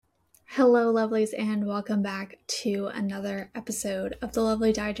Hello, lovelies, and welcome back to another episode of the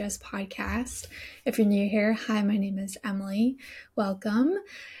Lovely Digest podcast. If you're new here, hi, my name is Emily. Welcome.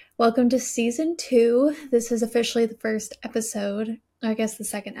 Welcome to season 2. This is officially the first episode, or I guess the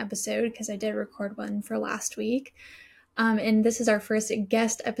second episode, because I did record one for last week. And this is our first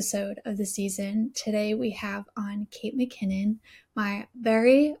guest episode of the season. Today we have on Kate MacKinnon, my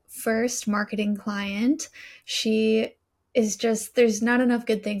very first marketing client. She is just, there's not enough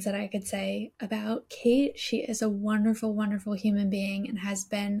good things that I could say about Kate. She is a wonderful, wonderful human being and has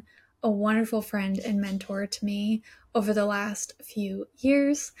been a wonderful friend and mentor to me over the last few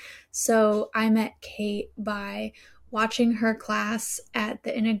years. So I met Kate by watching her class at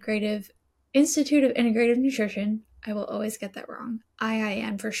the Institute of Integrative Nutrition. I will always get that wrong.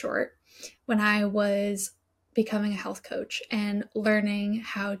 IIN for short. When I was becoming a health coach and learning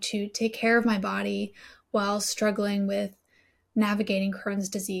how to take care of my body while struggling with navigating Crohn's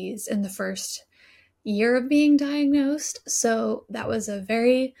disease in the first year of being diagnosed. So that was a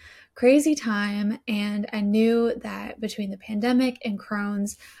very crazy time, and I knew that between the pandemic and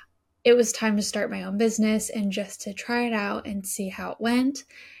Crohn's, it was time to start my own business and just to try it out and see how it went.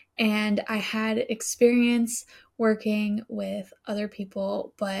 And I had experience working with other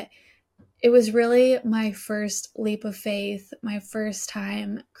people, but it was really my first leap of faith, my first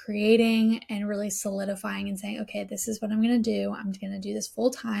time creating and really solidifying and saying, okay, this is what I'm going to do. I'm going to do this full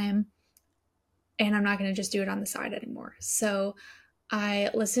time, and I'm not going to just do it on the side anymore. So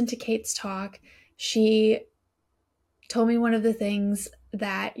I listened to Kate's talk. She told me one of the things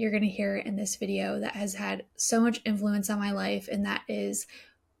that you're going to hear in this video that has had so much influence on my life, and that is,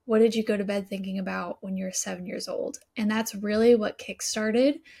 what did you go to bed thinking about when you were 7 years old? And that's really what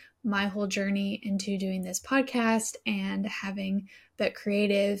kickstarted my whole journey into doing this podcast and having Bet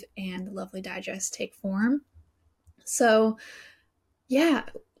Creative and Lovely Digest take form. So yeah,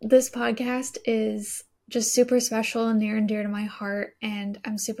 this podcast is just super special and near and dear to my heart, and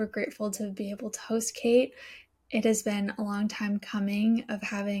I'm super grateful to be able to host Kate. It has been a long time coming of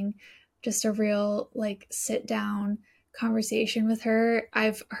having just a real sit down conversation with her.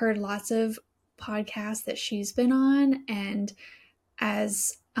 I've heard lots of podcasts that she's been on, and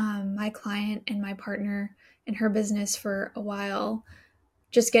as my client and my partner in her business for a while,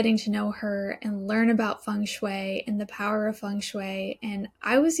 just getting to know her and learn about Feng Shui and the power of Feng Shui. And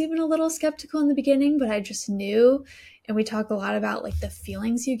I was even a little skeptical in the beginning, but I just knew. And we talk a lot about the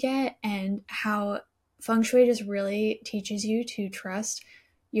feelings you get and how Feng Shui just really teaches you to trust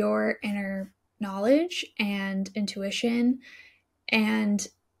your inner knowledge and intuition. And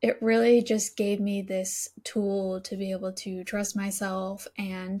it really just gave me this tool to be able to trust myself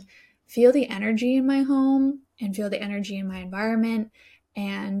and feel the energy in my home and feel the energy in my environment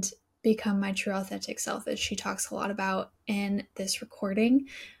and become my true authentic self, as she talks a lot about in this recording.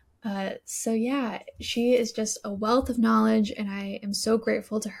 So yeah, she is just a wealth of knowledge, and I am so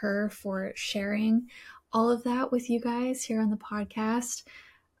grateful to her for sharing all of that with you guys here on the podcast.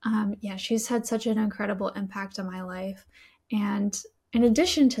 Yeah, she's had such an incredible impact on my life. And in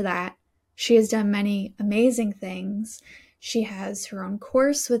addition to that, she has done many amazing things. She has her own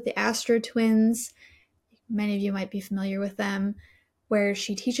course with the Astro Twins. Many of you might be familiar with them, where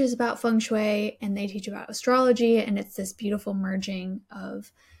she teaches about Feng Shui and they teach about astrology. And it's this beautiful merging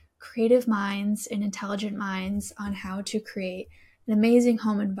of creative minds and intelligent minds on how to create an amazing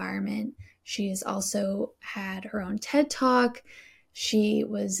home environment. She has also had her own TED Talk. She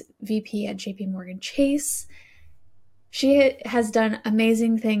was VP at JP Chase. She has done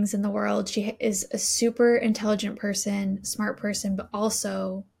amazing things in the world. She is a super intelligent person, smart person, but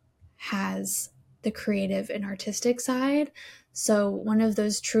also has the creative and artistic side. So one of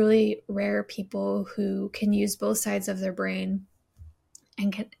those truly rare people who can use both sides of their brain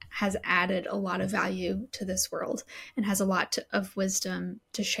and has added a lot of value to this world and has a lot of wisdom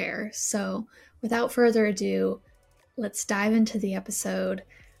to share. So without further ado, let's dive into the episode.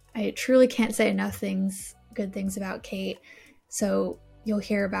 I truly can't say enough good things about Kate. So you'll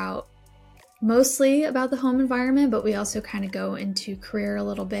hear mostly about the home environment, but we also kind of go into career a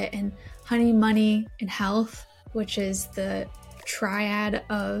little bit, and honey, money, and health, which is the triad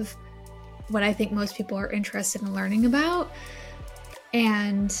of what I think most people are interested in learning about.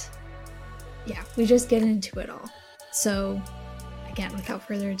 And yeah, we just get into it all. So again, without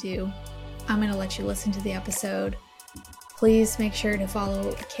further ado, I'm going to let you listen to the episode. Please make sure to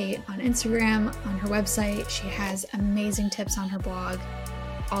follow Kate on Instagram, on her website. She has amazing tips on her blog.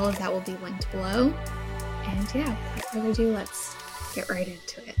 All of that will be linked below. And yeah, without further ado, let's get right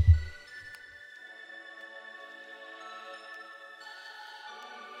into it.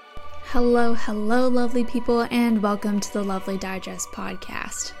 Hello, lovely people, and welcome to the Lovely Digest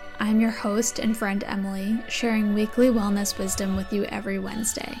podcast. I'm your host and friend Emily, sharing weekly wellness wisdom with you every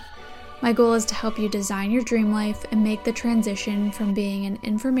Wednesday. My goal is to help you design your dream life and make the transition from being an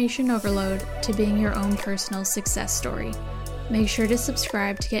information overload to being your own personal success story. Make sure to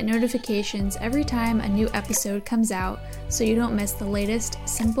subscribe to get notifications every time a new episode comes out so you don't miss the latest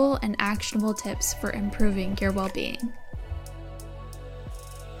simple and actionable tips for improving your well-being.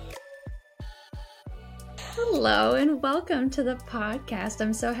 Hello and welcome to the podcast.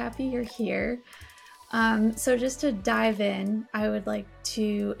 I'm so happy you're here. So just to dive in, I would like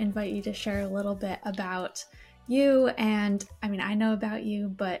to invite you to share a little bit about you. And I know about you,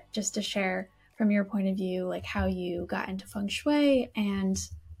 but just to share from your point of view, like how you got into Feng Shui and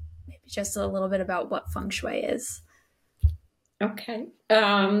maybe just a little bit about what Feng Shui is. Okay.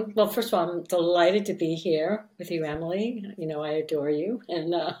 Well, first of all, I'm delighted to be here with you, Emily. You know, I adore you,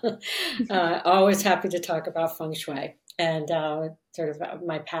 and always happy to talk about Feng Shui. And sort of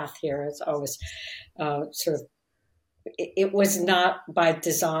my path here is always it was not by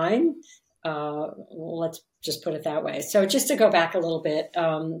design. Let's just put it that way. So just to go back a little bit.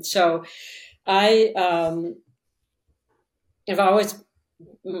 So I have always,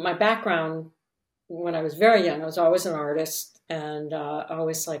 my background, when I was very young, I was always an artist and I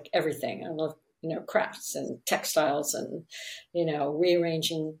always like everything. I love, crafts and textiles and,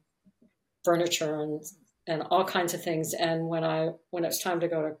 rearranging furniture and all kinds of things. And when it was time to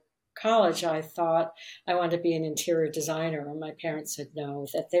go to college, I thought I wanted to be an interior designer. And my parents said no,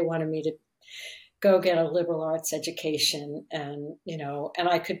 that they wanted me to go get a liberal arts education and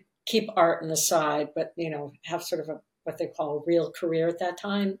I could keep art on the side, but, have sort of what they call a real career at that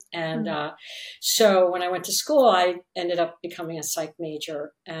time. And so when I went to school, I ended up becoming a psych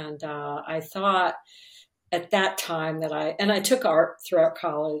major. And I thought at that time that I took art throughout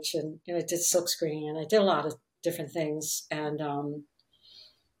college and, I did silkscreening and I did a lot of different things. And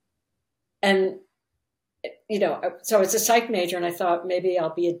so I was a psych major and I thought maybe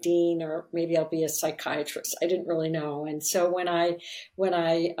I'll be a dean or maybe I'll be a psychiatrist. I didn't really know. And so when I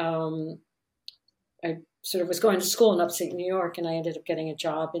sort of was going to school in upstate New York, and I ended up getting a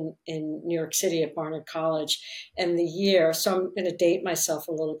job in New York City at Barnard College. And so I'm going to date myself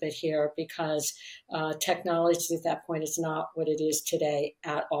a little bit here because technology at that point is not what it is today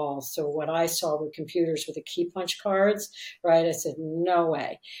at all. So what I saw were computers with the key punch cards, right? I said, no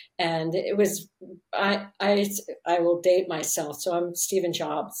way. And it was, I will date myself. So I'm Stephen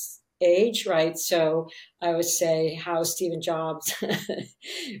Jobs' age, right? So I would say how Stephen Jobs'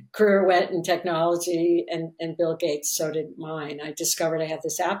 career went in technology and Bill Gates, so did mine. I discovered I had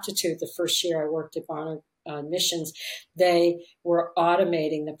this aptitude. The first year I worked at Barnard Missions, they were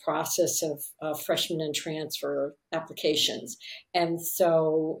automating the process of freshman and transfer applications. And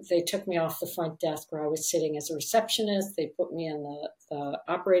so they took me off the front desk where I was sitting as a receptionist. They put me in the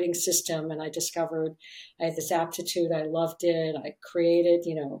operating system, and I discovered I had this aptitude. I loved it. I created,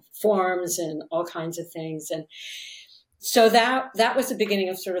 forms and all kinds of things. And so that was the beginning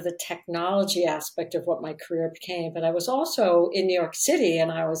of sort of the technology aspect of what my career became. But I was also in New York City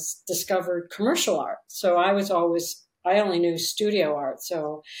and I discovered commercial art. So I only knew studio art.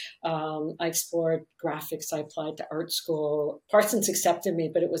 So I explored graphics. I applied to art school. Parsons accepted me,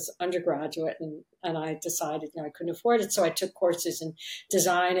 but it was undergraduate. And I decided, I couldn't afford it. So I took courses in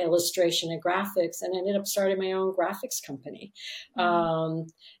design, illustration, and graphics and ended up starting my own graphics company.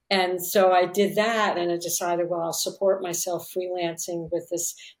 And so I did that and I decided, well, I'll support myself freelancing with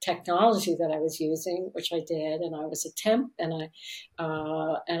this technology that I was using, which I did. And I was a temp and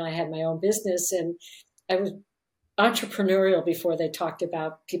I had my own business and I was entrepreneurial before they talked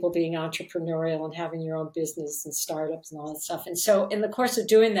about people being entrepreneurial and having your own business and startups and all that stuff. And so in the course of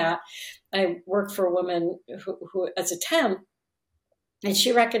doing that, I worked for a woman who as a temp, and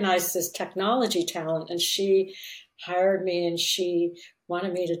she recognized this technology talent and she hired me and she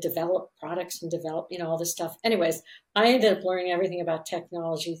wanted me to develop products and develop, all this stuff. Anyways, I ended up learning everything about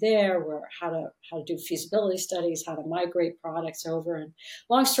technology there, how to do feasibility studies, how to migrate products over. And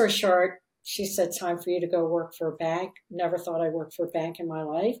long story short, she said, time for you to go work for a bank. Never thought I'd work for a bank in my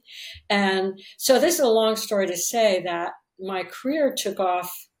life. And so this is a long story to say that my career took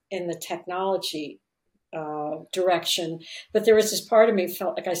off in the technology direction, but there was this part of me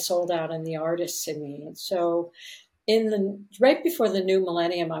felt like I sold out in the artists in me. And so right before the new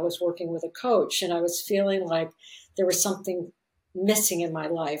millennium, I was working with a coach and I was feeling like there was something missing in my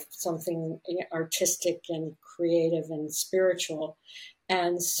life, something artistic and creative and spiritual.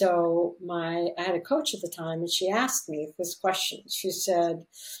 And so I had a coach at the time and she asked me this question. She said,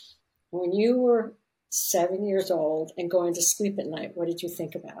 when you were 7 years old and going to sleep at night, what did you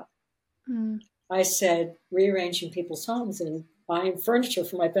think about? I said, rearranging people's homes and buying furniture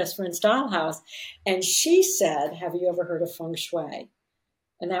for my best friend's dollhouse. And she said, have you ever heard of Feng Shui?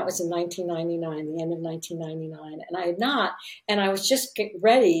 And that was in 1999, the end of 1999. And I had not. And I was just getting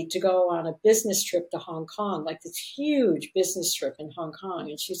ready to go on a business trip to Hong Kong, like this huge business trip in Hong Kong.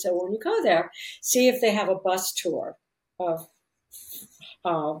 And she said, well, when you go there, see if they have a bus tour of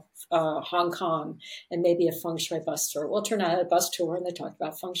Hong Kong and maybe a Feng Shui bus tour. Well, it turned out I had a bus tour and they talked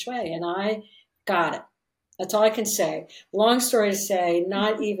about Feng Shui. And I got it. That's all I can say. Long story to say,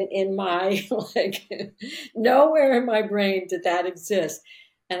 not even in my, nowhere in my brain did that exist.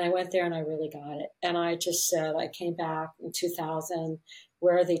 And I went there and I really got it. And I just said, I came back in 2000.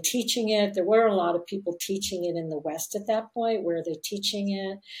 Where are they teaching it? There were a lot of people teaching it in the West at that point. Where are they teaching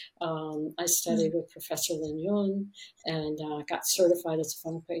it? I studied with Professor Lin Yun and got certified as a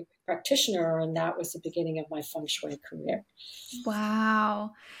Feng Shui practitioner. And that was the beginning of my Feng Shui career.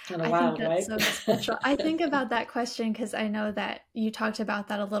 Wow. Kind of I wild, think that's right? so special. I think about that question because I know that you talked about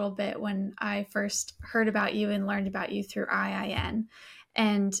that a little bit when I first heard about you and learned about you through IIN.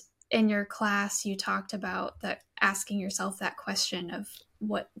 And in your class, you talked about that asking yourself that question of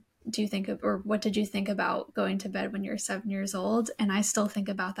what do you think of, or what did you think about going to bed when you're 7 years old? And I still think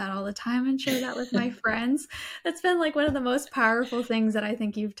about that all the time and share that with my friends. That's been like one of the most powerful things that I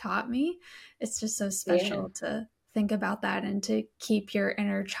think you've taught me. It's just so special to think about that and to keep your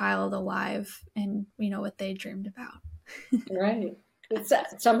inner child alive and, what they dreamed about. Right.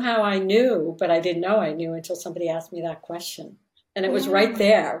 Somehow I knew, but I didn't know I knew until somebody asked me that question. And it was right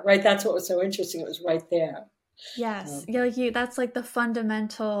there, right? That's what was so interesting. It was right there. Yes. Yeah, that's like the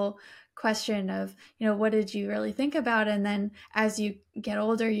fundamental question of, what did you really think about? And then as you get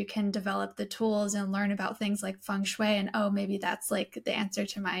older, you can develop the tools and learn about things like Feng Shui and, maybe that's like the answer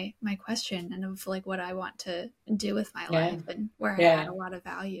to my question and of like what I want to do with my life and where I add a lot of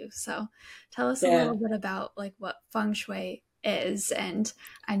value. So tell us a little bit about like what Feng Shui is. And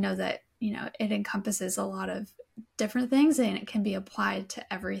I know that, it encompasses a lot of different things and it can be applied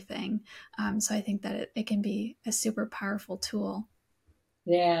to everything. So I think that it can be a super powerful tool.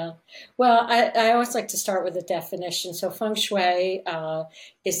 Yeah. Well, I always like to start with a definition. So Feng Shui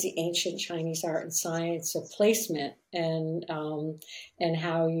is the ancient Chinese art and science of placement and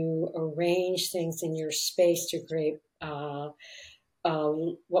how you arrange things in your space to create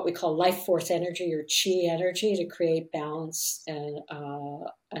what we call life force energy or chi energy to create balance and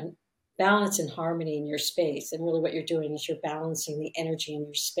balance and harmony in your space. And really what you're doing is you're balancing the energy in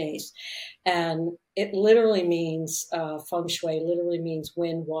your space. And it literally means, Feng Shui literally means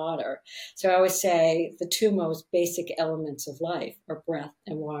wind, water. So I always say the two most basic elements of life are breath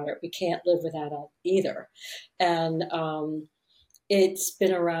and water. We can't live without either. And it's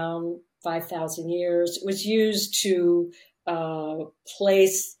been around 5,000 years. It was used to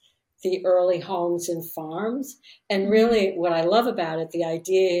place the early homes and farms. And really what I love about it, the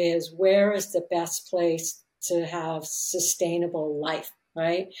idea is where is the best place to have sustainable life,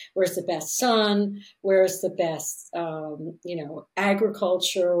 right? Where's the best sun? Where's the best,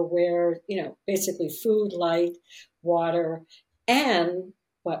 agriculture? Where, basically food, light, water, and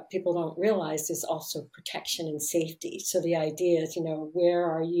what people don't realize is also protection and safety. So the idea is, where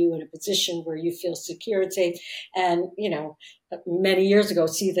are you in a position where you feel secure and safe? And, many years ago,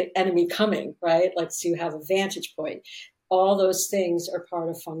 see the enemy coming, right? Like, so you have a vantage point. All those things are part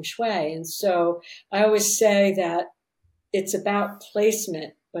of Feng Shui. And so I always say that it's about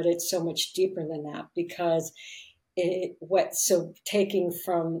placement, but it's so much deeper than that because taking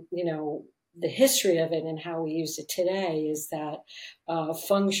from, the history of it and how we use it today is that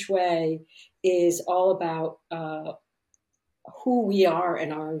Feng Shui is all about who we are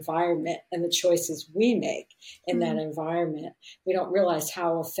in our environment and the choices we make in that environment. We don't realize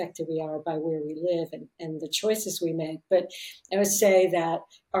how affected we are by where we live and the choices we make. But I would say that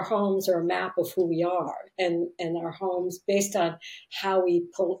our homes are a map of who we are, and our homes, based on how we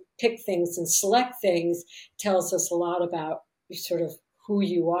pick things and select things, tells us a lot about sort of who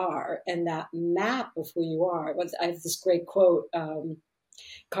you are, and that map of who you are. I have this great quote.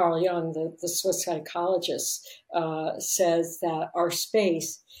 Carl Jung, the Swiss psychologist, says that our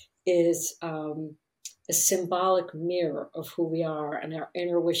space is a symbolic mirror of who we are and our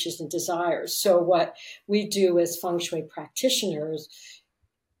inner wishes and desires. So what we do as Feng Shui practitioners,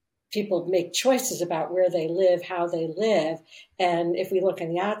 people make choices about where they live, how they live. And if we look on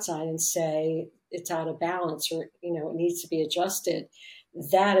the outside and say it's out of balance or, it needs to be adjusted,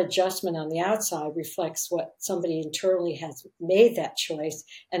 that adjustment on the outside reflects what somebody internally has made that choice.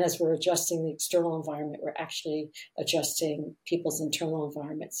 And as we're adjusting the external environment, we're actually adjusting people's internal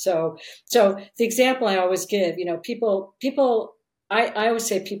environment. So the example I always give, people I always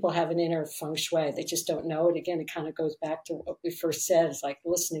say people have an inner feng shui. They just don't know it. Again, it kind of goes back to what we first said. It's like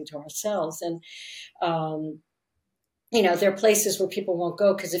listening to ourselves. And, um, there are places where people won't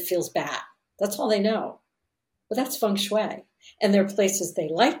go because it feels bad. That's all they know. Well, that's feng shui. And there are places they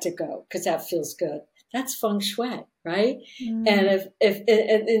like to go because that feels good. That's feng shui, right? And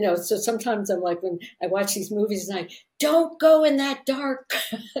so sometimes I'm like, when I watch these movies and I don't go in that dark,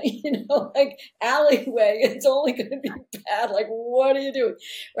 like alleyway, it's only going to be bad. Like, what are you doing?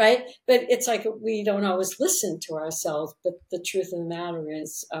 Right. But it's like, we don't always listen to ourselves. But the truth of the matter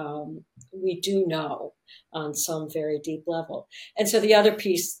is, we do know on some very deep level. And so the other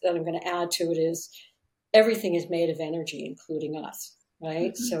piece that I'm going to add to it is everything is made of energy, including us.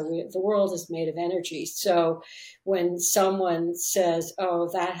 Right. Mm-hmm. So the world is made of energy. So when someone says, oh,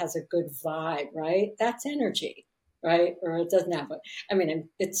 that has a good vibe, right? That's energy, right? Or it doesn't have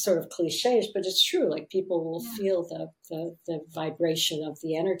it's sort of cliches, but it's true. Like people will feel the vibration of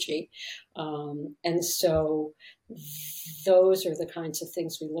the energy. And so those are the kinds of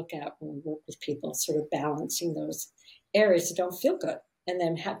things we look at when we work with people, sort of balancing those areas that don't feel good and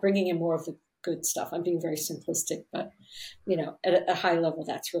then bringing in more of the good stuff. I'm being very simplistic, but at a high level,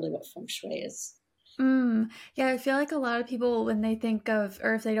 that's really what feng shui is. Yeah, I feel like a lot of people, when they think of,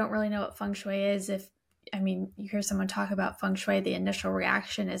 or if they don't really know what feng shui is, you hear someone talk about feng shui, the initial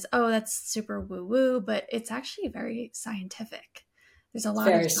reaction is, oh, that's super woo woo, but it's actually very scientific. There's a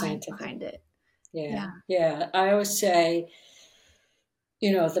lot of science behind it. Yeah. I always say,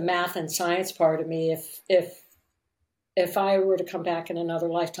 the math and science part of me, if I were to come back in another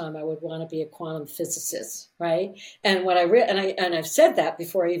lifetime, I would want to be a quantum physicist, right? And when I've said that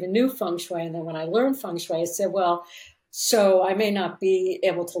before I even knew feng shui, and then when I learned feng shui, I said, well, so I may not be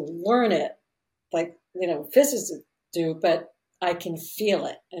able to learn it like physicists do, but I can feel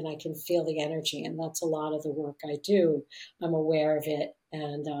it, and I can feel the energy, and that's a lot of the work I do. I'm aware of it,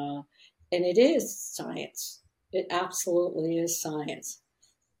 and it is science. It absolutely is science.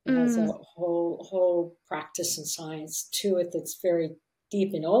 It has a whole practice and science to it that's very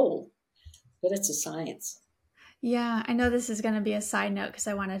deep and old, but it's a science. Yeah, I know this is going to be a side note because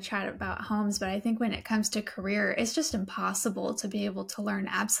I want to chat about homes, but I think when it comes to career, it's just impossible to be able to learn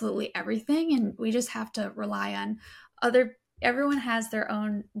absolutely everything. And we just have to rely on everyone has their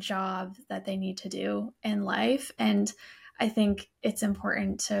own job that they need to do in life. And I think it's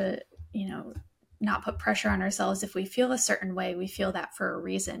important to, not put pressure on ourselves. If we feel a certain way, we feel that for a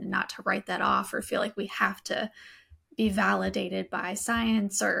reason, not to write that off or feel like we have to be validated by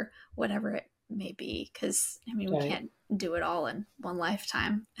science or whatever it may be. Because, we can't do it all in one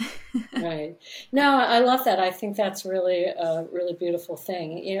lifetime. Right. No, I love that. I think that's really a really beautiful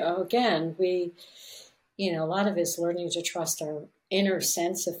thing. Again, a lot of it is learning to trust our inner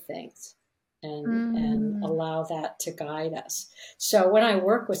sense of things. And allow that to guide us. So when I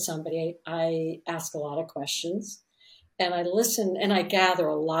work with somebody, I ask a lot of questions and I listen and I gather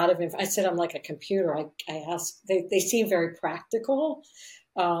a lot of information. I said I'm like a computer. I ask, they seem very practical.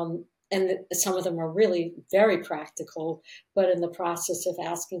 And some of them are really very practical, but in the process of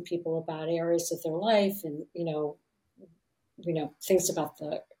asking people about areas of their life and, things about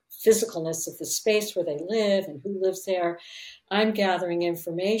the physicalness of the space where they live and who lives there, I'm gathering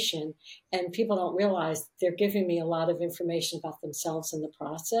information, and people don't realize they're giving me a lot of information about themselves in the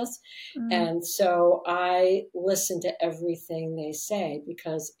process. And so I listen to everything they say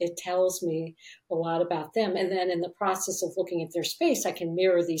because it tells me a lot about them. And then in the process of looking at their space, I can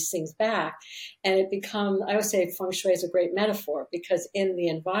mirror these things back. And I would say feng shui is a great metaphor because in the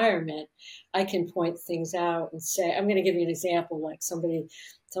environment, I can point things out and say, I'm going to give you an example, like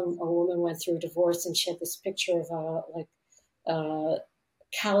a woman went through a divorce and she had this picture of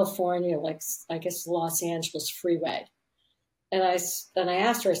California, like I guess Los Angeles freeway. And I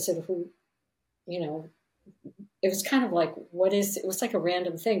asked her, I said, it was kind of like, it was like a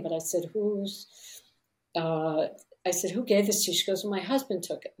random thing, but I said, who gave this to you? She goes, well, my husband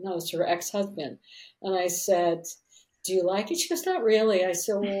took it. No, it's her ex-husband. And I said, do you like it? She goes, not really. I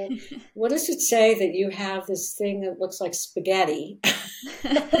said, well, what does it say that you have this thing that looks like spaghetti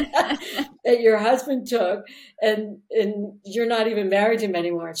that your husband took and you're not even married to him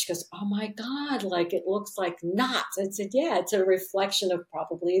anymore? And she goes, oh my God, like it looks like knots. I said, yeah, it's a reflection of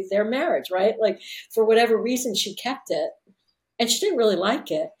probably their marriage, right? Like for whatever reason, she kept it and she didn't really like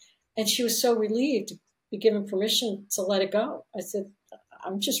it. And she was so relieved to be given permission to let it go. I said,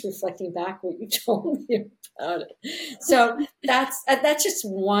 I'm just reflecting back what you told me about it. So that's just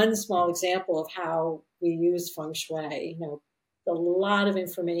one small example of how we use feng shui. A lot of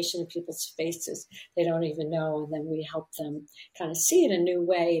information in people's faces they don't even know, and then we help them kind of see it a new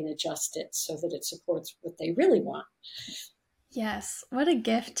way and adjust it so that it supports what they really want. Yes. What a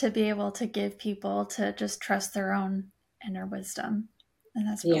gift to be able to give people to just trust their own inner wisdom. And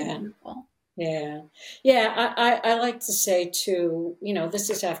that's really Yeah. beautiful. Yeah. Yeah. I like to say too, this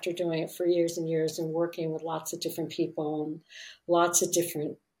is after doing it for years and years and working with lots of different people and lots of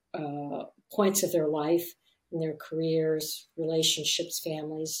different uh, points of their life and their careers, relationships,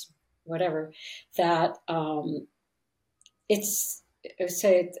 families, whatever, that it's I would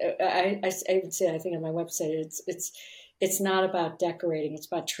say I would say I think on my website it's not about decorating, it's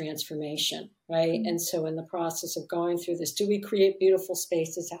about transformation, right? Mm. And so in the process of going through this, do we create beautiful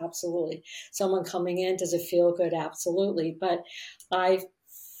spaces? Absolutely. Someone coming in, does it feel good? Absolutely. But I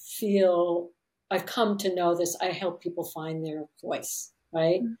feel I've come to know this. I help people find their voice,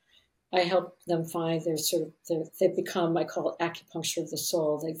 right? Mm. I help them find their they become, I call it acupuncture of the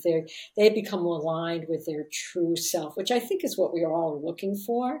soul. They become aligned with their true self, which I think is what we all are looking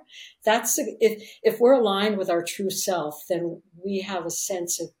for. If we're aligned with our true self, then we have a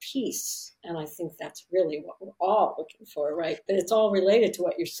sense of peace. And I think that's really what we're all looking for, right? But it's all related to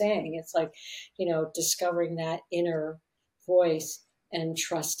what you're saying. It's like, discovering that inner voice and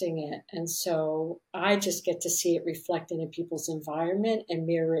trusting it. And so I just get to see it reflected in people's environment and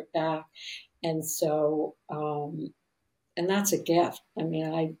mirror it back. And so, and that's a gift. I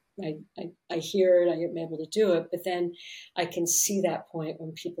mean, I hear it, I am able to do it, but then I can see that point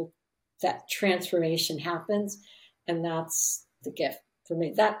when that transformation happens. And that's the gift for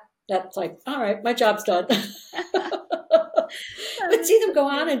me. That's like, all right, my job's done. But see them go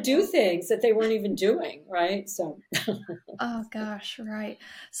on and do things that they weren't even doing, right? So Oh gosh, right.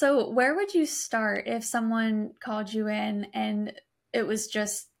 So where would you start if someone called you in and it was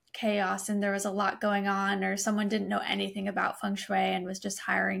just chaos and there was a lot going on, or someone didn't know anything about feng shui and was just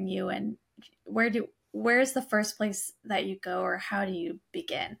hiring you, and where's the first place that you go, or how do you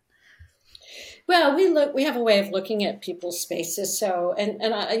begin? Well, we have a way of looking at people's spaces. So,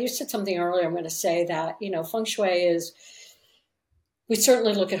 and you said something earlier. I'm going to say that, feng shui is, we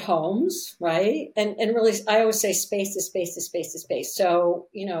certainly look at homes, right? And really, I always say space is space is space is space. So,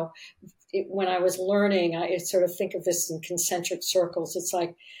 when I was learning, I sort of think of this in concentric circles. It's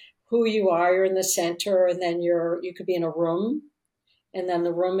like who you are, you're in the center, and then you could be in a room, and then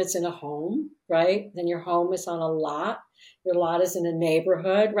the room is in a home, right? Then your home is on a lot. Your lot is in a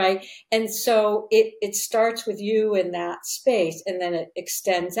neighborhood, right? And so it starts with you in that space, and then it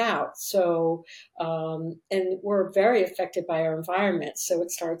extends out. So, and we're very affected by our environment. So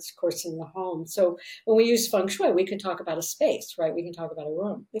it starts, of course, in the home. So when we use feng shui, we can talk about a space, right? We can talk about a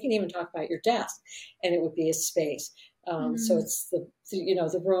room. We can even talk about your desk, and it would be a space. So Mm. it's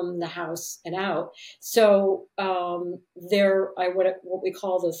the room, the house, and out. So what we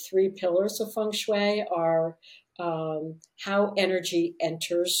call the three pillars of feng shui are how energy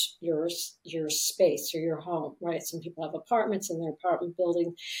enters your space or your home, right? Some people have apartments in their apartment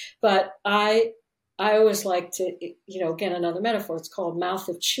building, but I always like to, again, another metaphor. It's called mouth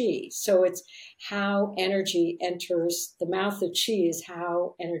of chi. So it's how energy enters. The mouth of chi is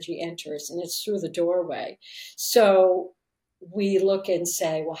how energy enters, and it's through the doorway. So we look and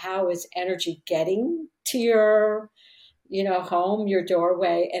say, well, how is energy getting to your home, your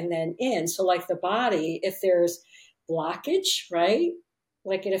doorway, and then in? So like the body, if there's blockage, right?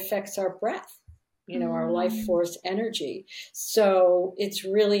 Like it affects our breath, our life Mm. force energy. So it's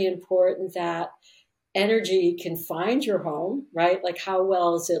really important that energy can find your home, right? Like how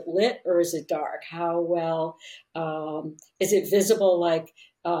well is it lit or is it dark? How well is it visible, like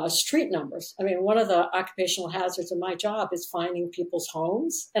street numbers? I mean, one of the occupational hazards of my job is finding people's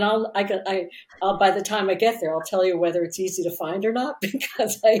homes, and I'll by the time I get there, I'll tell you whether it's easy to find or not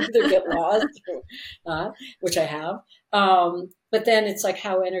because I either get lost or not, which I have. But then it's like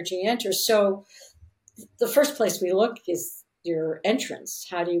how energy enters. So the first place we look is your entrance.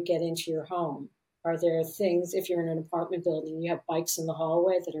 How do you get into your home? Are there things, if you're in an apartment building, you have bikes in the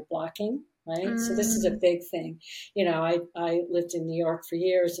hallway that are blocking, right? So this is a Mm. big thing. I lived in New York for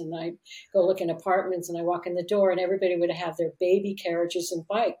years, and I go look in apartments, and I walk in the door, and everybody would have their baby carriages and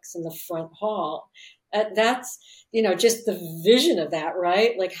bikes in the front hall. That's, just the vision of that,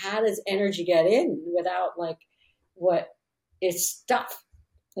 right? Like, how does energy get in without like what is stuff?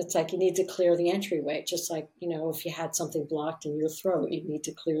 It's like you need to clear the entryway, just like, if you had something blocked in your throat, you need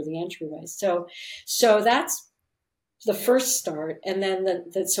to clear the entryway. So that's the first start. And then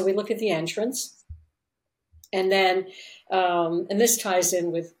so we look at the entrance, and then, and this ties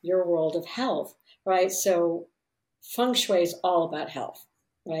in with your world of health, right? So feng shui is all about health,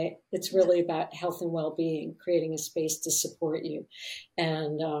 right? It's really about health and well-being, creating a space to support you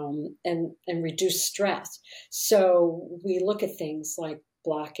and reduce stress. So we look at things like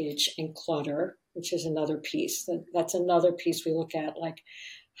blockage and clutter, which is another piece. That's another piece we look at, like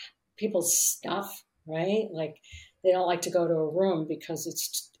people's stuff, right? Like they don't like to go to a room because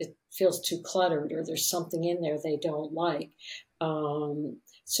it feels too cluttered, or there's something in there they don't like.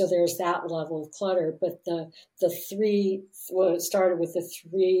 So there's that level of clutter. But the three, well, it started with the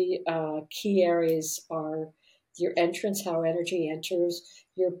three key areas are your entrance, how energy enters,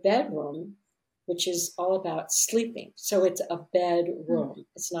 your bedroom, which is all about sleeping. So it's a bedroom.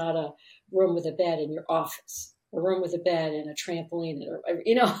 It's not a room with a bed in your office, a room with a bed and a trampoline, or,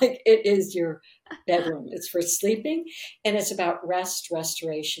 like it is your bedroom. It's for sleeping, and it's about rest,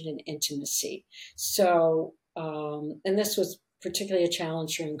 restoration, and intimacy. So, and this was particularly a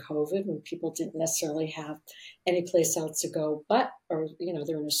challenge during COVID, when people didn't necessarily have any place else to go or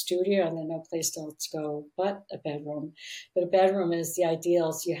they're in a studio and then no place else to go but a bedroom. But a bedroom is the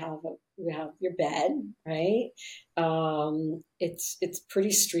ideal. So you have your bed, right? It's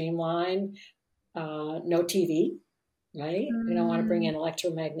pretty streamlined. No TV, right? We don't want to bring in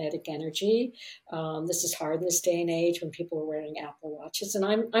electromagnetic energy. This is hard in this day and age when people are wearing Apple Watches. And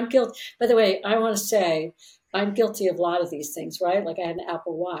I'm guilty. By the way, I want to say I'm guilty of a lot of these things, right? Like I had an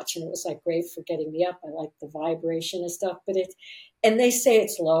Apple Watch, and it was like great for getting me up. I like the vibration and stuff, and they say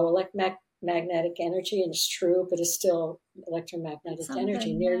it's low electromagnetic energy, and it's true, but it's still electromagnetic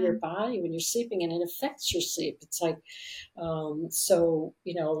energy near your body when you're sleeping, and it affects your sleep. It's like,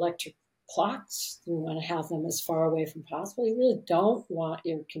 electric clocks, you want to have them as far away from possible. You really don't want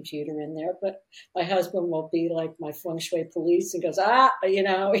your computer in there. But my husband will be like my Feng Shui police and goes, you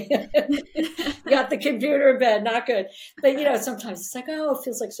got the computer in bed, not good. But, sometimes it's like, it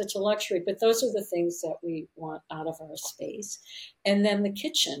feels like such a luxury. But those are the things that we want out of our space. And then the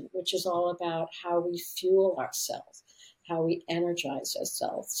kitchen, which is all about how we fuel ourselves, how we energize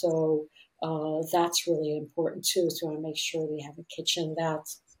ourselves. So that's really important too. So I make sure we have a kitchen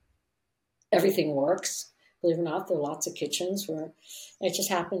that's everything works. Believe it or not, there are lots of kitchens where it just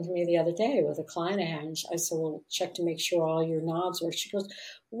happened to me the other day with a client I had. And I said, well, check to make sure all your knobs work. She goes,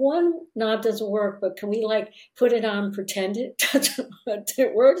 one knob doesn't work, but can we put it on, pretend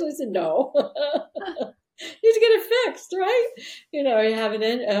it works? I said, no. You need to get it fixed, right? You have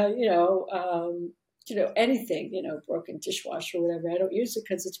anything, broken dishwasher or whatever. I don't use it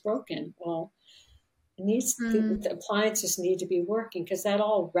because it's broken. Well, the appliances need to be working because that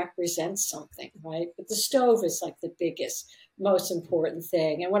all represents something, right? But the stove is like the biggest, most important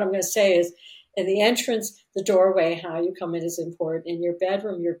thing. And what I'm going to say is, in the entrance, the doorway, how you come in is important. In your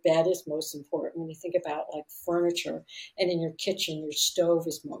bedroom, your bed is most important. When you think about furniture, and in your kitchen, your stove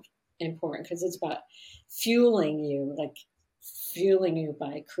is most important because it's about fueling you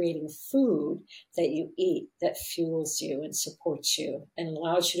by creating food that you eat that fuels you and supports you and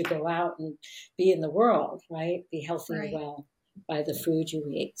allows you to go out and be in the world, right? Be healthy and well by the food you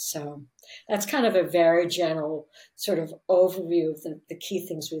eat. So that's kind of a very general sort of overview of the key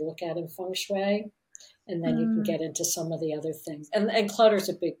things we look at in Feng Shui. And then you can get into some of the other things. And clutter's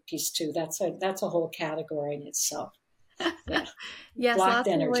a big piece too. That's a whole category in itself. Yeah. Yes, Blocked lots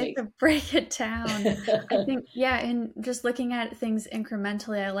of energy. ways to break it down. I think, and just looking at things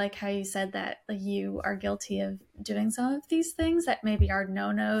incrementally, I like how you said that you are guilty of doing some of these things that maybe are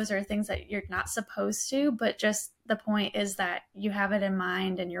no-nos or things that you're not supposed to, but just the point is that you have it in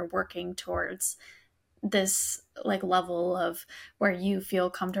mind and you're working towards this level of where you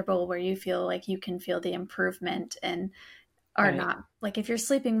feel comfortable, where you feel like you can feel the improvement and are not if you're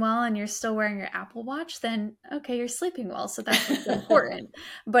sleeping well and you're still wearing your Apple Watch, then okay, you're sleeping well. So that's what's important.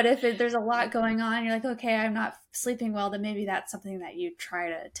 But if there's a lot going on, you're like, okay, I'm not sleeping well, then maybe that's something that you try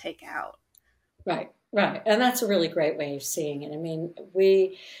to take out. Right. And that's a really great way of seeing it. I mean,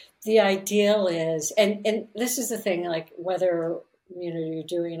 the ideal is, and this is the thing, whether you're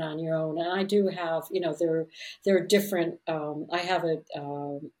doing it on your own. And I do have, there are different, I have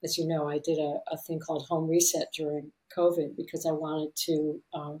as you know, I did a thing called Home Reset during COVID because I wanted to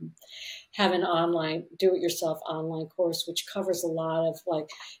have an online, do-it-yourself online course, which covers a lot of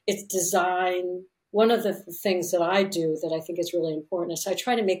it's design. One of the things that I do that I think is really important is I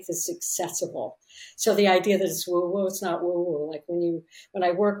try to make this accessible. So the idea that it's woo-woo, it's not woo-woo. When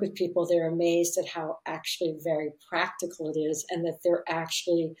I work with people, they're amazed at how actually very practical it is, and that they're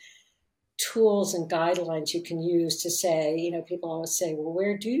actually tools and guidelines you can use to say, people always say, well,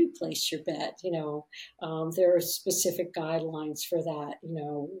 where do you place your bed? There are specific guidelines for that.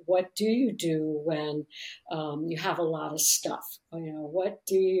 What do you do when you have a lot of stuff? What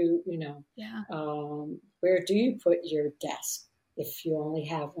do you, where do you put your desk if you only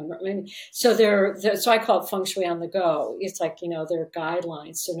have one? I mean, so so I call it Feng Shui on the go. It's there are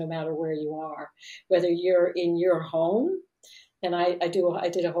guidelines. So no matter where you are, whether you're in your home, and I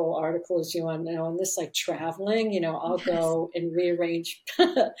did a whole article, as you want to know, on this, like traveling, I'll Yes. go and rearrange.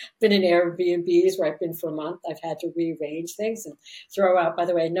 Been in Airbnbs where I've been for a month. I've had to rearrange things and throw out, by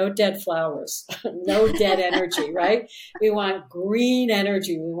the way, no dead flowers, no dead energy, right? We want green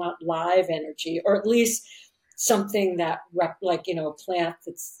energy. We want live energy, or at least something that like, a plant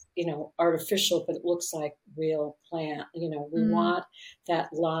that's, artificial, but it looks like real plant. We Mm, want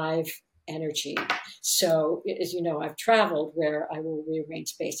that live energy. So, as you know, I've traveled where I will rearrange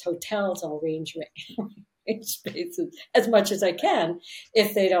space. Hotels, I'll rearrange spaces as much as I can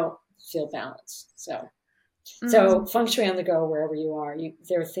if they don't feel balanced. So mm, feng shui on the go wherever you are.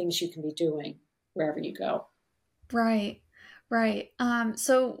 There are things you can be doing wherever you go. right. Right.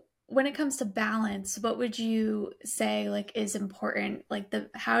 So when it comes to balance, what would you say like is important? Like the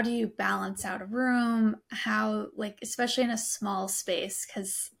how do you balance out a room? How like especially in a small space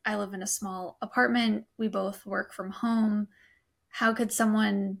because I live in a small apartment, we both work from home. How could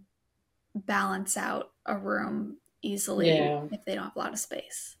someone balance out a room easily Yeah. if they don't have a lot of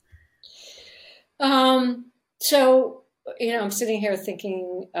space? So, I'm sitting here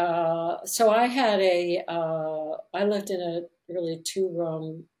thinking, so I lived in a really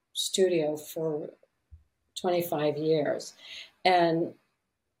two-room studio for 25 years. And,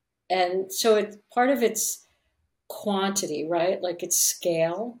 and so part of it's quantity, right? Like it's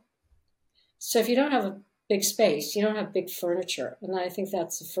scale. So if you don't have a big space, you don't have big furniture. And I think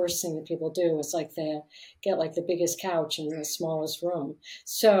that's the first thing that people do is like they get like the biggest couch in the smallest room.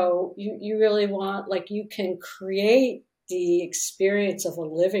 So you really want, like, you can create the experience of a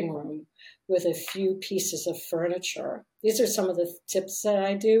living room with a few pieces of furniture. These are some of the tips that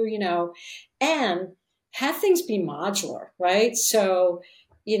I do, and have things be modular, right? So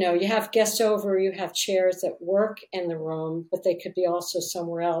you have guests over, you have chairs that work in the room, but they could be also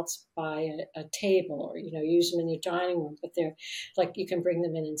somewhere else by a table, or, use them in your dining room, but they're like, you can bring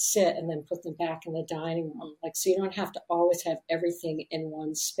them in and sit and then put them back in the dining room. Like, so you don't have to always have everything in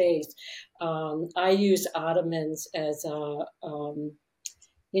one space. I use ottomans as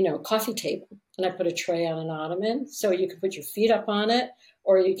coffee table. And I put a tray on an ottoman. So you can put your feet up on it,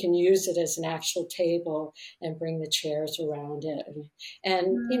 or you can use it as an actual table and bring the chairs around it.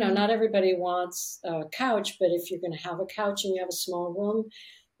 And Mm, not everybody wants a couch, but if you're going to have a couch and you have a small room,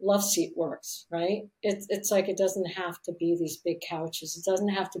 love seat works, right? It's like, it doesn't have to be these big couches. It doesn't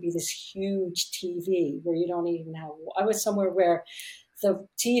have to be this huge TV where you don't even have. I was somewhere where the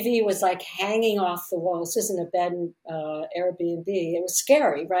TV was like hanging off the wall. This isn't a bed and Airbnb. It was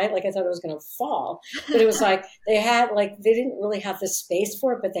scary, right? Like I thought it was going to fall, but it was like they didn't really have the space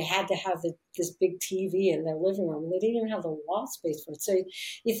for it, but they had to have this big TV in their living room. They didn't even have the wall space for it. So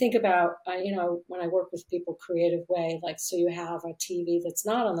you think about, when I work with people creative way, like, so you have a TV that's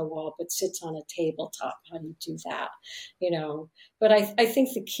not on the wall, but sits on a tabletop. How do you do that? But I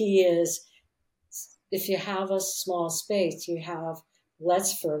think the key is, if you have a small space, you have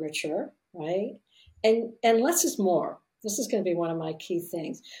less furniture, right? And less is more. This is going to be one of my key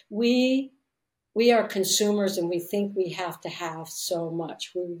things. We are consumers and we think we have to have so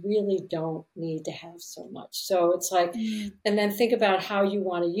much. We really don't need to have so much. So it's like, mm, and then think about how you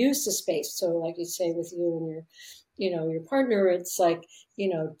want to use the space. So like you say with you and your partner, it's like, do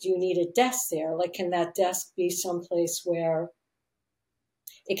you need a desk there? Like, can that desk be someplace where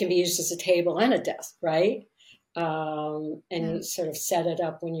it can be used as a table and a desk, right? And yeah. you sort of set it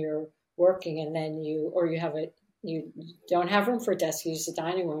up when you're working, and then you don't have room for a desk, you use the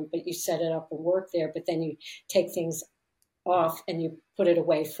dining room, but you set it up and work there, but then you take things off and you put it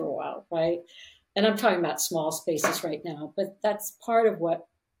away for a while, right? And I'm talking about small spaces right now, but that's part of what,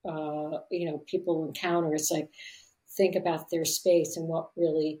 people encounter. It's like, think about their space and what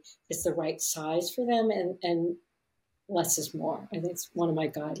really is the right size for them, and less is more. I think it's one of my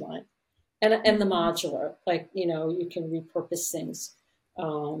guidelines. And the Mhm. modular, like, you can repurpose things.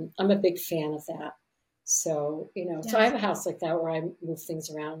 I'm a big fan of that. So I Yeah. have a house like that where I move things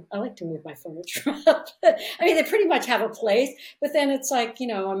around. I like to move my furniture up. I mean, they pretty much have a place, but then it's like,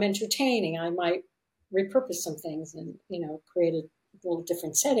 I'm entertaining. I might repurpose some things and, create a little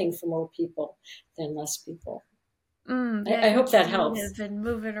different setting for more people than less people. Yeah, I get hope that helps. creative and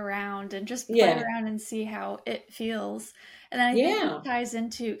move it around and just play Yeah. around and see how it feels. And then I think this Yeah. ties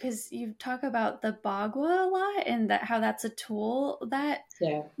into because you talk about the bagua a lot and that how that's a tool that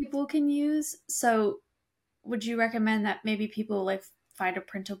Yeah. people can use. So would you recommend that maybe people like find a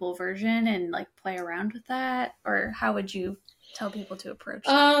printable version and like play around with that? Or how would you tell people to approach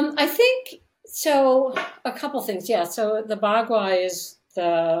that? I think so. A couple things, yeah. So the Bagua is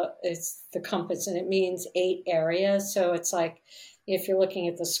the compass, and it means 8 areas. So it's like, if you're looking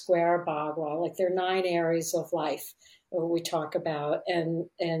at the square Bagua, like there are 9 areas of life. we talk about,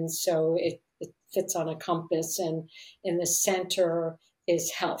 and so it fits on a compass, and in the center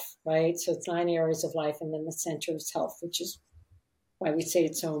is health, right? So it's 9 areas of life, and then the center is health, which is why we say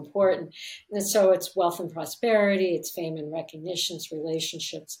it's so important. And so it's wealth and prosperity, it's fame and recognition, it's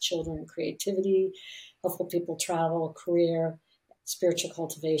relationships, children and creativity, helpful people, travel, career, spiritual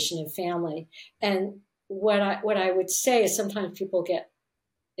cultivation, and family. And what I would say is sometimes people get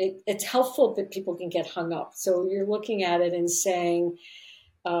it's helpful, but people can get hung up. So you're looking at it and saying,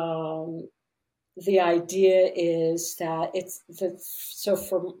 um, the idea is that so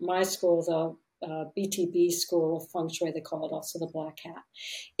for my school, the BTB school of Feng Shui, they call it also the Black Hat.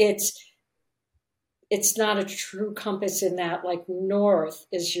 It's it's not a true compass in that, like, north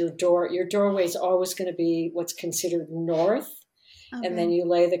is your door. Your doorway is always going to be what's considered north. Okay. And then you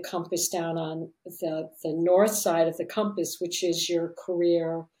lay the compass down on the north side of the compass, which is your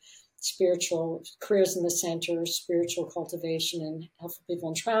career, spiritual careers in the center, spiritual cultivation, and helpful people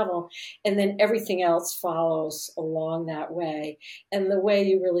and travel. And then everything else follows along that way. And the way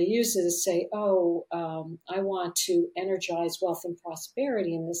you really use it is say, I want to energize wealth and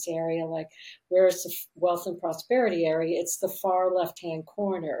prosperity in this area. Like, where's the wealth and prosperity area? It's the far left-hand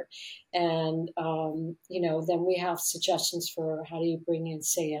corner. And, then we have suggestions for how do you bring in,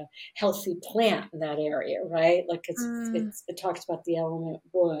 say, a healthy plant in that area, right? Like it talks about the element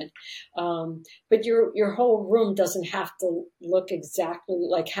wood. But your whole room doesn't have to look exactly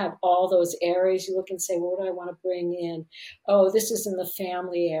like have all those areas. You look and say, well, what do I want to bring in? Oh, this is in the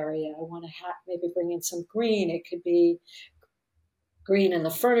family area. I want to maybe bring in some green. It could be green in the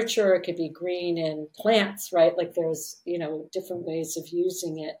furniture. It could be green in plants, right? Like there's, different ways of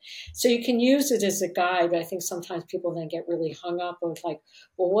using it. So you can use it as a guide, but I think sometimes people then get really hung up with like,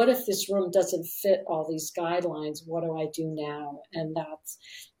 well, what if this room doesn't fit all these guidelines? What do I do now? And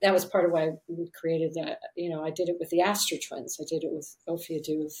that was part of why we created that. I did it with the Astor Twins. I did it with Ophia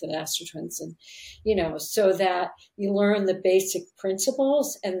do with the Astor Twins. And, so that you learn the basic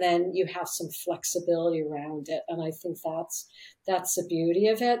principles and then you have some flexibility around it. And I think that's the beauty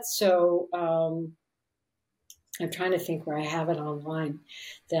of it. So I'm trying to think where I have it online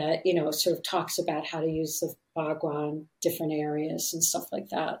that, sort of talks about how to use the Bagua in different areas and stuff like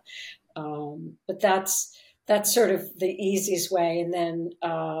that. But that's sort of the easiest way. And then,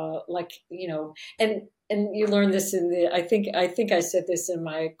 and you learn this in I think I said this in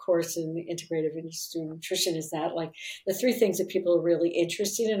my course in the Integrative Nutrition, is that like the 3 things that people are really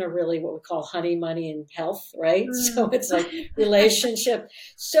interested in are really what we call honey, money, and health, right? So it's like relationship.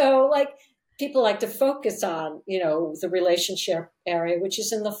 So like people like to focus on, the relationship area, which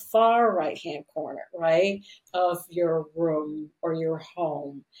is in the far right-hand corner, right, of your room or your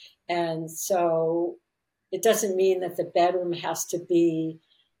home. And so it doesn't mean that the bedroom has to be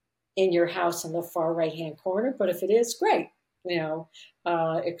in your house in the far right-hand corner, but if it is, great.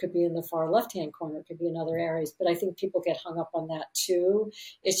 It could be in the far left-hand corner. It could be in other areas. But I think people get hung up on that too.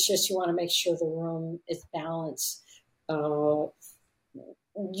 It's just you want to make sure the room is balanced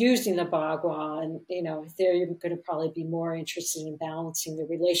using the Bagua. And, there you're going to probably be more interested in balancing the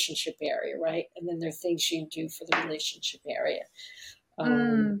relationship area, right? And then there are things you can do for the relationship area.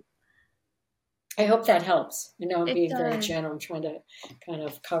 I hope that helps. I'm being very general. I'm trying to kind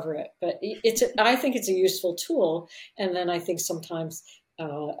of cover it, but I think it's a useful tool. And then I think sometimes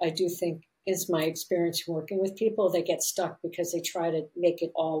I do think is my experience working with people, they get stuck because they try to make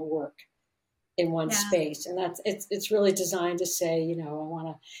it all work in one space. And it's really designed to say, I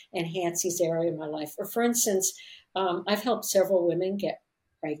want to enhance these areas of my life. Or for instance, I've helped several women get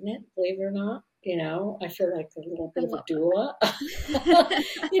pregnant, believe it or not. I feel like a little bit of a doula.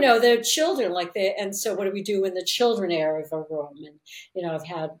 They're children, and so what do we do in the children area of a room? And, I've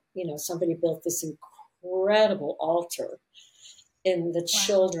had, somebody built this incredible altar in the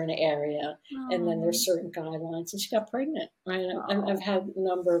children area. And then there's certain guidelines, and she got pregnant, right? And I've had a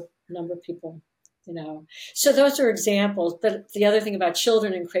number of people, so those are examples. But the other thing about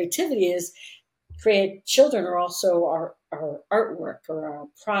children and creativity is children are also our artwork or our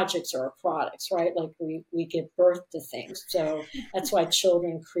projects or our products, right? Like we give birth to things. So that's why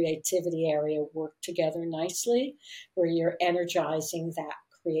children creativity area work together nicely, where you're energizing that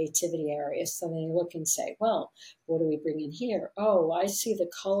creativity area. So then you look and say, well, what do we bring in here? Oh, I see the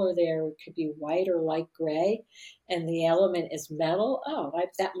color there. It could be white or light gray, and the element is metal. Oh,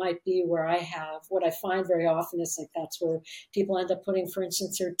 that might be where I have what I find very often is like that's where people end up putting, for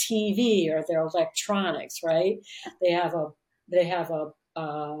instance, their TV or their electronics, right? They have a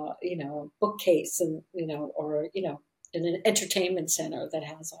bookcase and, or, in an entertainment center that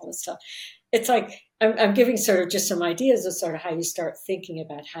has all this stuff. it's like I'm giving sort of just some ideas of sort of how you start thinking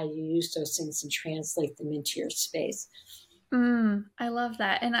about how you use those things and translate them into your space. I love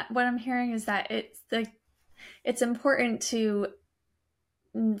that. And what I'm hearing is that it's important to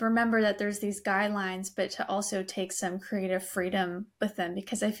remember that there's these guidelines, but to also take some creative freedom with them,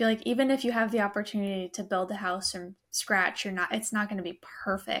 because I feel like even if you have the opportunity to build a house from scratch, it's not going to be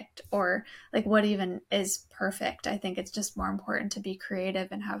perfect, or like what even is perfect. I think it's just more important to be creative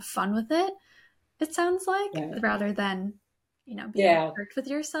and have fun with it. It sounds like, Right. rather than, being Yeah. strict with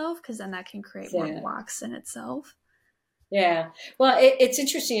yourself, because then that can create more Yeah. blocks in itself. Yeah. Well, it's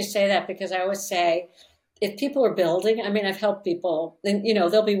interesting you say that because I always say if people are building, I mean, I've helped people, and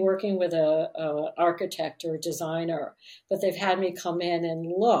they'll be working with a architect or a designer, but they've had me come in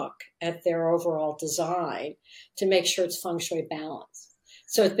and look at their overall design to make sure it's feng shui balanced.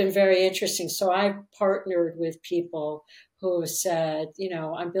 So it's been very interesting. So I've partnered with people who have said,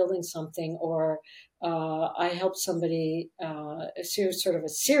 I'm building something, or I helped somebody, sort of a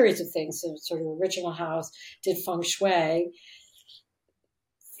series of things, a sort of original house, did feng shui,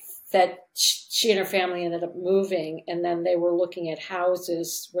 that she and her family ended up moving, and then they were looking at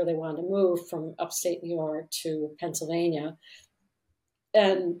houses where they wanted to move from upstate New York to Pennsylvania,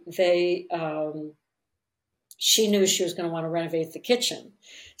 and she knew she was going to want to renovate the kitchen.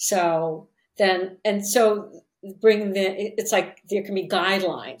 So so bring it's like there can be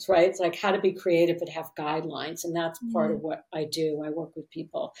guidelines, right? It's like how to be creative but have guidelines. And that's part of what I do. I work with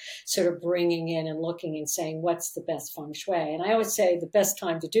people sort of bringing in and looking and saying, what's the best feng shui? And I always say the best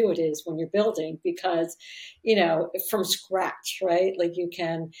time to do it is when you're building, because, from scratch, right? Like you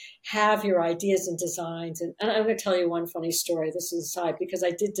can have your ideas and designs. And I'm going to tell you one funny story. This is aside, because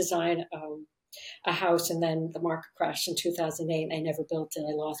I did design, a house, and then the market crashed in 2008 and I never built it.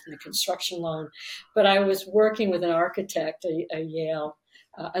 I lost my construction loan, but I was working with an architect, a Yale.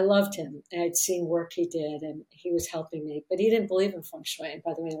 I loved him. I'd seen work he did and he was helping me, but he didn't believe in feng shui. And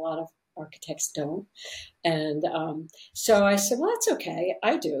by the way, a lot of architects don't. And so I said, well, that's okay.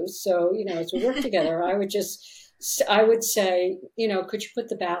 I do. So, as we work together, I would say, could you put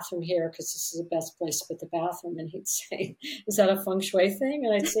the bathroom here? Because this is the best place to put the bathroom. And he'd say, is that a feng shui thing?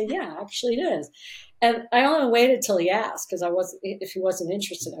 And I'd say, yeah, actually it is. And I only waited till he asked, because if he wasn't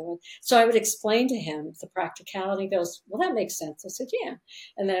interested, I would. So I would explain to him the practicality. He goes, well, that makes sense. I said, yeah.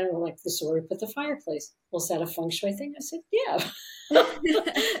 And then we're like, this is where we put the fireplace. Well, is that a feng shui thing? I said, yeah.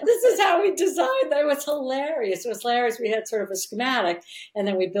 This is how we designed that. It was hilarious. It was hilarious. We had sort of a schematic and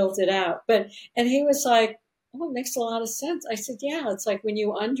then we built it out. And he was like, oh, it makes a lot of sense. I said, yeah, it's like when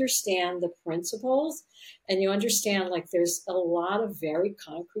you understand the principles and you understand, like, there's a lot of very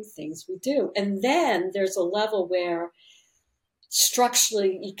concrete things we do. And then there's a level where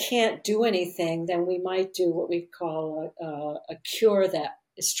structurally you can't do anything. Then we might do what we call a cure that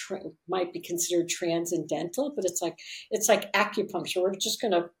might be considered transcendental, but it's like acupuncture. We're just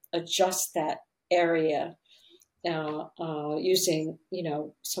going to adjust that area using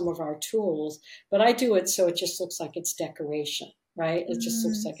some of our tools, but I do it so it just looks like it's decoration, right? It just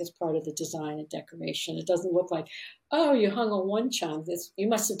looks like it's part of the design and decoration. It doesn't look like, oh, you hung a one chang, you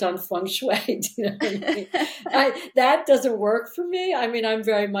must have done feng shui. Do you know what I mean? That doesn't work for me. I mean, I'm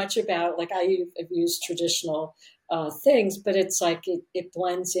very much about, like, I've used traditional things, but it's like it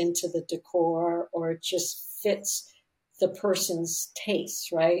blends into the decor, or it just fits the person's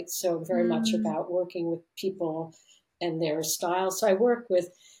taste, right? So very much about working with people and their style. So I work with,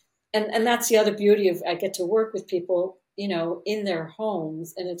 and that's the other beauty of, I get to work with people, in their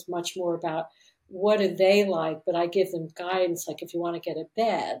homes, and it's much more about what do they like, but I give them guidance. Like if you want to get a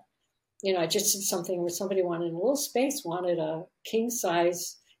bed, I just did something where somebody wanted in a little space, wanted a king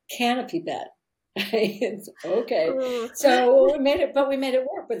size canopy bed. Okay. So we made it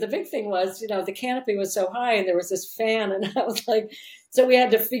work. But the big thing was, the canopy was so high and there was this fan, and I was like, so we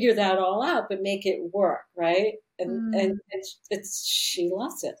had to figure that all out, but make it work. Right. And she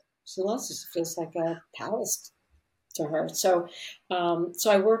loves it. She loves it. It feels like a palace to her. So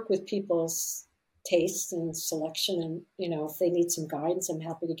I work with people's taste and selection, and if they need some guidance, I'm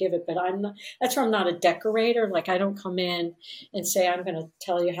happy to give it. But that's where I'm not a decorator. Like, I don't come in and say I'm going to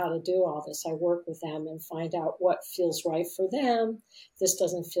tell you how to do all this. I work with them and find out what feels right for them. If this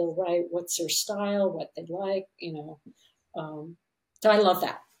doesn't feel right, what's their style, what they like, so I love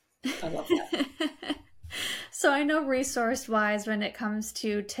that. So I know, resource wise, when it comes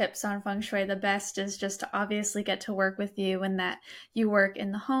to tips on feng shui, the best is just to obviously get to work with you, and that you work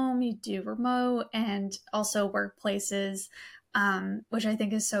in the home, you do remote, and also workplaces, which I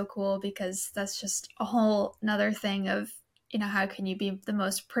think is so cool, because that's just a whole another thing of, how can you be the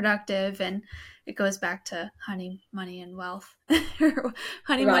most productive? And it goes back to honey, money, and wealth. Honey,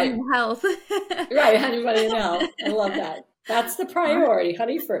 money, Right. and health. Right. Honey, money, and health. I love that. That's the priority.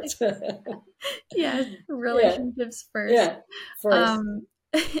 Honey first. Yes, Yeah. relationships first. Yeah. First. Um,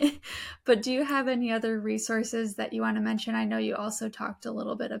 but do you have any other resources that you want to mention? I know you also talked a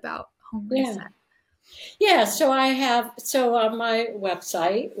little bit about home Yeah. reset. Yeah, so on my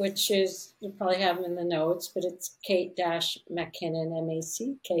website, which is, you probably have them in the notes, but it's Kate-MacKinnon,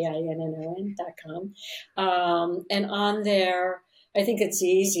 MacKinnon.com. And on there, I think it's the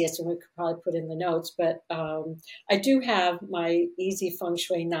easiest, and we could probably put in the notes, but I do have my Easy Feng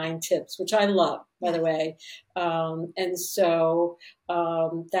Shui 9 tips, which I love, by the way. And so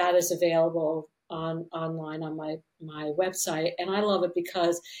that is available online on my website. And I love it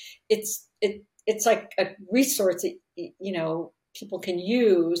because it's like a resource that, people can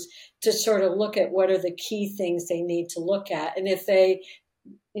use to sort of look at what are the key things they need to look at. And if they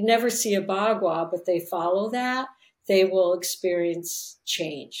never see a bagua, but they follow that, they will experience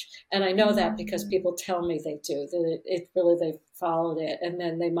change. And I know that because people tell me they do, that they've followed it, and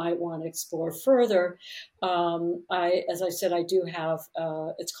then they might want to explore further. As I said, I do have,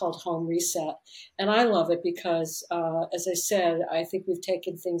 it's called Home Reset. And I love it because, as I said, I think we've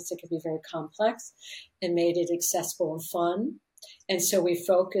taken things that could be very complex and made it accessible and fun. And so we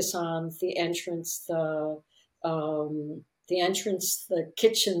focus on the entrance, the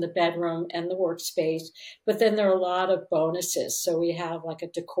kitchen, the bedroom, and the workspace. But then there are a lot of bonuses. So we have like a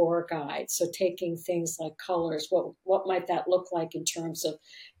decor guide. So taking things like colors, what might that look like in terms of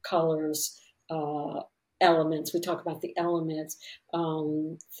colors, elements. We talk about the elements. A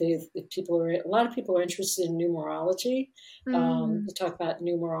lot of people are interested in numerology. We talk about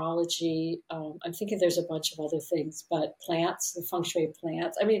numerology. I'm thinking there's a bunch of other things, but plants, the feng shui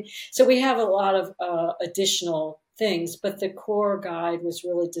plants. I mean, so we have a lot of additional things, but the core guide was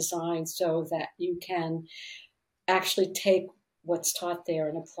really designed so that you can actually take what's taught there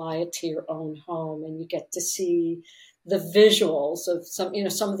and apply it to your own home, and you get to see the visuals of some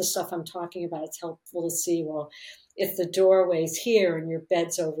of the stuff I'm talking about. It's helpful to see, well, if the doorway's here and your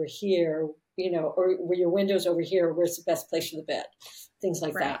bed's over here, or where your window's over here, where's the best place for the bed? Things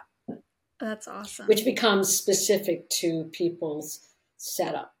like that. That's awesome. Which becomes specific to people's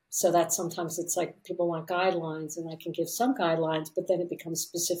setup. So that sometimes it's like people want guidelines, and I can give some guidelines, but then it becomes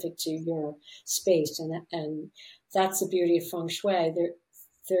specific to your space. And that's the beauty of feng shui. There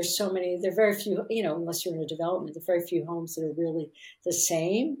are very few, unless you're in a development, there are very few homes that are really the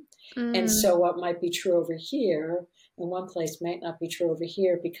same. And so what might be true over here in one place might not be true over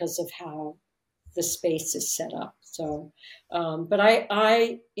here because of how the space is set up. So, but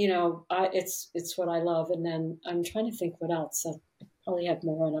it's what I love. And then I'm trying to think what else. I probably have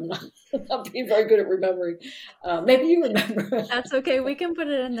more, and I'm not being very good at remembering. Maybe you remember. That's okay. We can put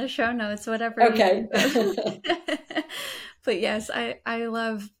it in the show notes, whatever. Okay. But yes, I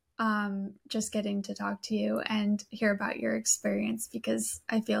love just getting to talk to you and hear about your experience, because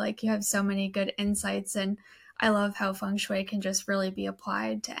I feel like you have so many good insights, and I love how feng shui can just really be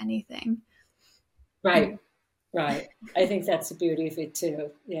applied to anything. Right. I think that's the beauty of it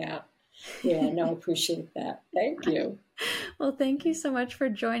too. Yeah. No, I appreciate that. Thank you. Well, thank you so much for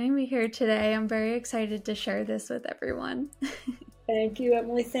joining me here today. I'm very excited to share this with everyone. Thank you,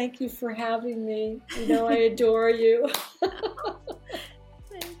 Emily. Thank you for having me. I adore you.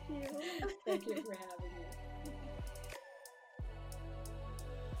 Thank you. Thank you for having me.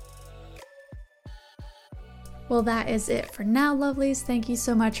 Well, that is it for now, lovelies. Thank you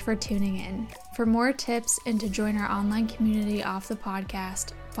so much for tuning in. For more tips and to join our online community off the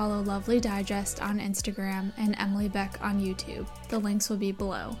podcast, follow Lovely Digest on Instagram and Emily Beck on YouTube. The links will be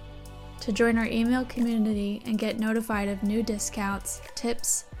below. To join our email community and get notified of new discounts,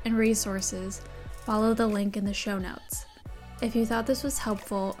 tips, and resources, follow the link in the show notes. If you thought this was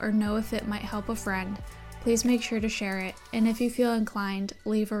helpful or know if it might help a friend, please make sure to share it, and if you feel inclined,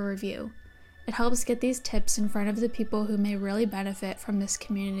 leave a review. It helps get these tips in front of the people who may really benefit from this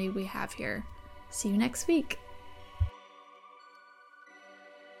community we have here. See you next week.